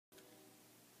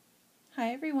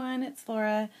Hi everyone, it's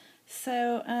Laura.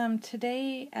 So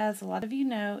today, as a lot of you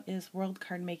know, is World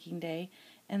Card Making Day,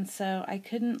 and so I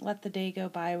couldn't let the day go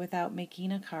by without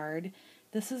making a card.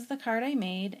 This is the card I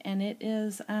made, and it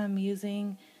is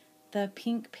using the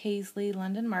Pink Paisley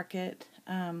London Market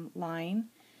line.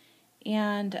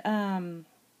 And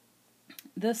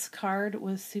this card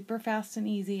was super fast and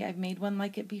easy. I've made one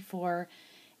like it before,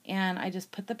 and I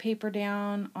just put the paper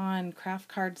down on craft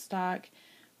cardstock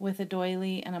with a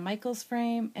doily and a Michaels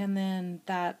frame, and then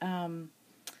that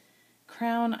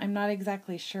crown, I'm not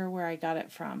exactly sure where I got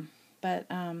it from, but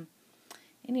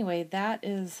anyway, that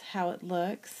is how it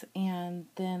looks. And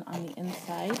then on the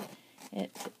inside,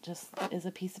 it just is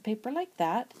a piece of paper like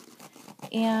that,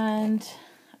 and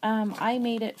I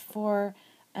made it for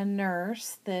a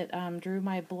nurse that drew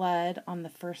my blood on the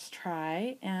first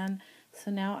try, and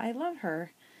so now I love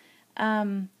her.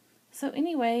 So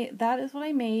anyway, that is what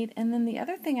I made. And then the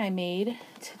other thing I made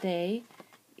today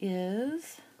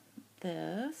is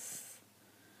this.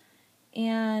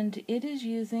 And it is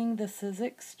using the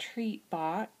Sizzix Treat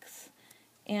Box.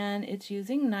 And it's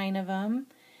using 9 of them.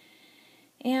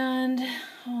 And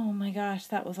oh my gosh,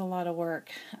 that was a lot of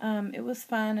work. It was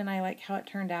fun and I like how it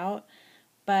turned out.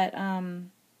 But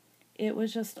it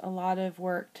was just a lot of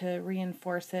work to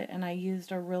reinforce it. And I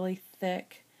used a really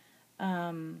thick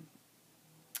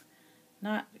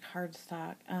not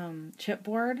cardstock,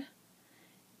 chipboard,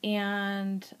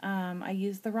 and I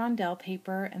used the rondelle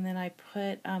paper, and then I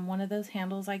put one of those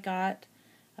handles I got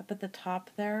up at the top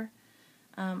there.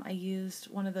 I used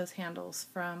one of those handles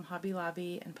from Hobby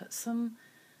Lobby and put some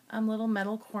little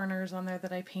metal corners on there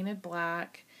that I painted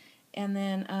black, and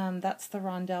then that's the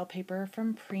rondelle paper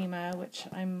from Prima, which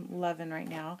I'm loving right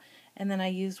now, and then I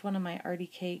used one of my Artie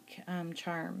Cake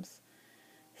charms.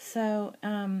 So,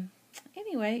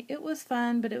 anyway, it was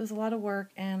fun, but it was a lot of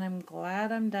work, and I'm glad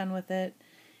I'm done with it,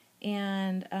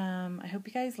 and I hope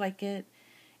you guys like it.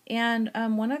 And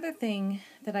one other thing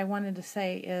that I wanted to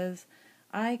say is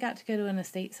I got to go to an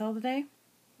estate sale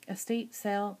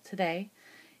today,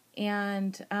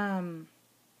 and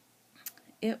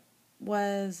it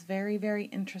was very, very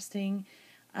interesting.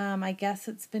 I guess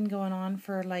it's been going on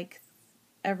for like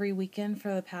every weekend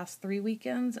for the past 3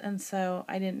 weekends, and so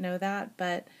I didn't know that,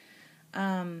 but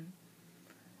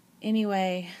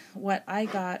anyway, what I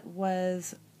got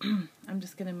was, I'm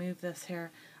just going to move this here.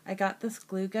 I got this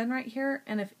glue gun right here,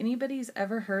 and if anybody's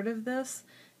ever heard of this,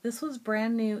 this was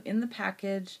brand new in the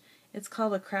package. It's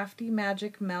called a Crafty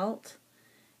Magic Melt,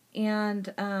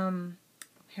 and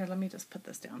here, let me just put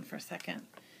this down for a second.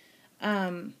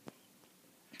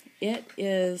 It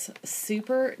is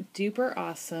super duper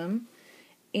awesome,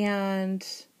 and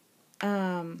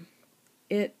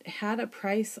it had a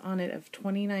price on it of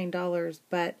 $29,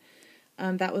 but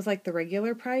that was like the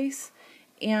regular price,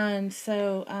 and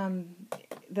so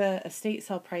the estate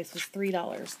sale price was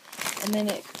 $3. And then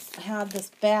it had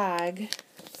this bag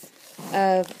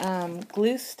of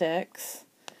glue sticks,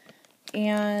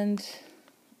 and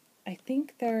I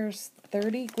think there's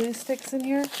 30 glue sticks in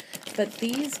here, but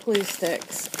these glue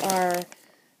sticks are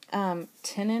 10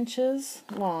 inches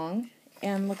long,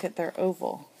 and look at their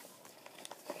oval.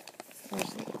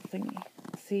 There's a little thingy.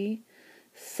 See?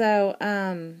 So,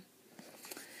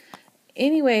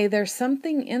 anyway, there's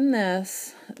something in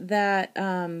this that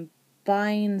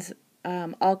binds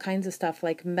all kinds of stuff,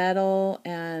 like metal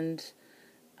and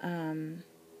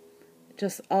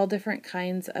just all different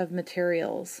kinds of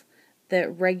materials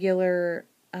that regular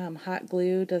hot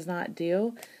glue does not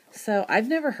do. So I've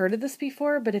never heard of this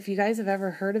before, but if you guys have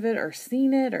ever heard of it or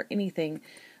seen it or anything,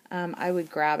 I would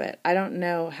grab it. I don't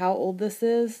know how old this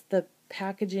is. The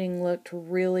packaging looked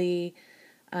really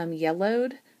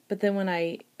yellowed, but then when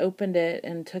I opened it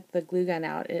and took the glue gun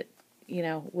out, it,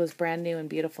 was brand new and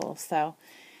beautiful. So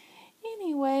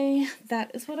anyway,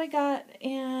 that is what I got,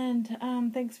 and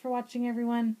thanks for watching,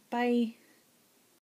 everyone. Bye.